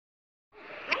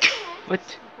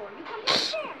What?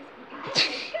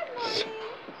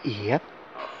 Yep.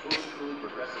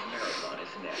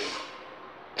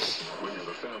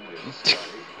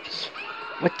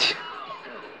 What?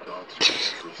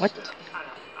 What?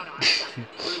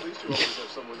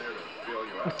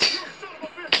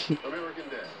 American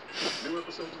Dad. New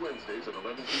episodes Wednesdays at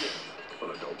 11 p.m.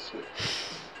 on Adult Swim.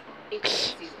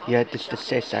 Yeah, this is the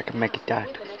same I can make it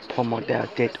that promo that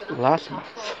I did last month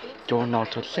during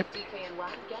auto ship.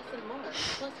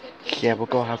 Yeah, we're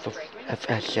gonna have a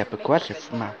FSF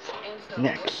aggressive month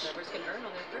next.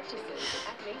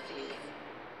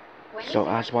 So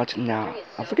I was watching now.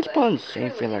 I think it's about the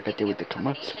same thing like I did with the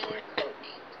commercial break.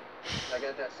 I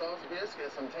got that sauce bisque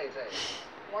and some tay-tay.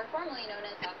 More formally known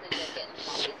as sausage biscuit and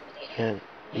small piece of Yeah, potato.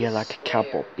 yeah, like a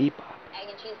cowboy bebop. Egg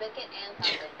and cheese biscuit and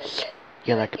sausage biscuit.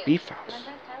 Yeah, like a beef And house.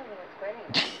 then tell me what's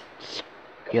squirting.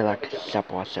 Yeah, like a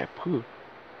Subway poo.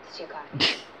 It's too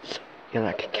classy. Yeah,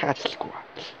 like a cat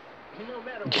squats. No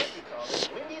matter what you call it,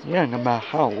 Wendy's Yeah, no matter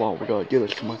how long we're gonna do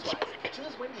this commercial break.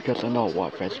 Because I know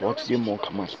what fans want to do more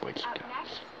commercial breaks,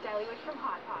 guys.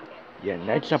 Yeah,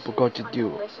 next up we're going to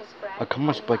do a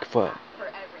commercial break for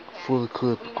Fully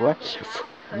Cool Progressive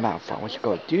Marathon. What you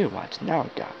gonna do right now,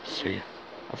 guys? So yeah,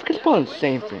 I think it's about the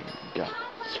same thing, guys.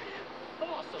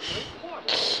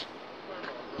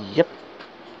 Yep.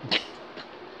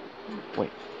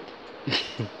 Wait.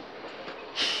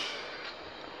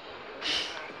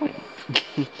 Wait.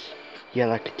 Yeah,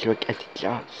 like a jerk at the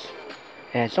jazz.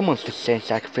 And someone's just saying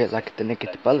I feel like the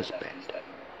Naked Bellas band.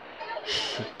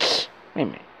 Wait a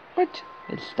minute. What?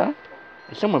 It's stop?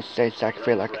 And someone says I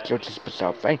feel like George's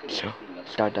Bizarre Adventure.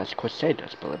 Stardust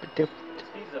Crusaders, but a little bit different.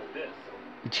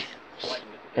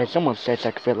 And someone says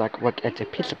I feel like work at a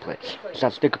pizza place. So I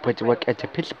still could put to work at a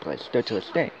pizza place still to this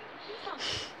day.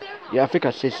 Yeah, I think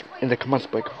I said in the commercial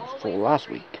break for last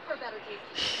week.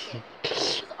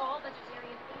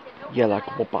 Yeah,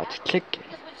 like robot chicken.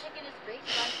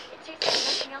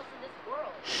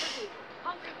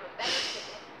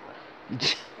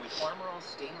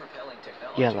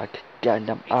 Yeah, like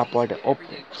Gundam Arbor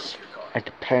openings at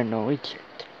the Paranoid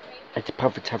at the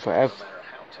perfect time for ever.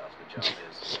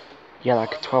 Yeah,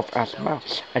 like 12 hours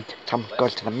mouse and Tom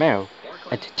goes to the mail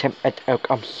and Tim at Elk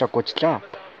so good job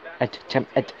and Tim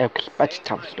at Elk's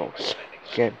bedtime stores.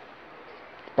 Yeah,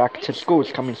 back to school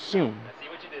is coming soon.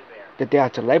 The day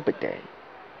after Labor Day.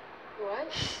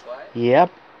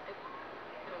 Yep.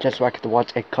 Just like to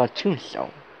watch a cartoon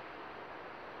show.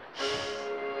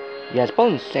 Yeah, it's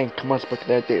probably the same commercial break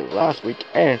that I did last week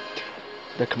and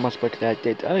the commercial break that I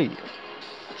did earlier.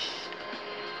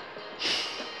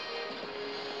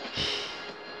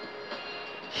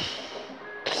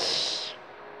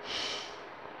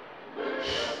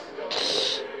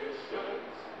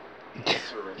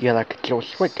 Yeah, like Joe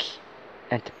Swix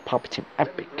and Pop Team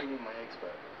Epic.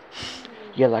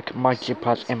 Yeah, like Mikey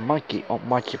Parts and Mikey or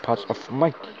Mikey Parts of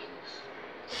Mikey.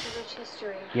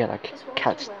 Yeah, like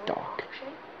Cat's Dog.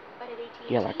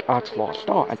 Yeah, like Outlaw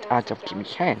Star and Out of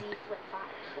Jimmy's Hand.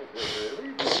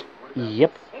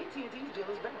 Yep.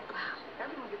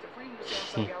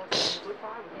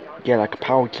 Yeah, like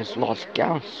Power Just Lost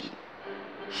Galaxy.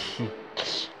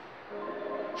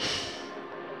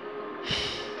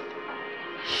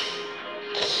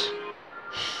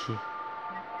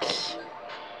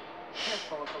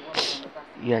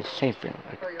 Yeah, same thing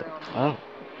like that. Oh.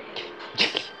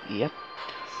 Yep.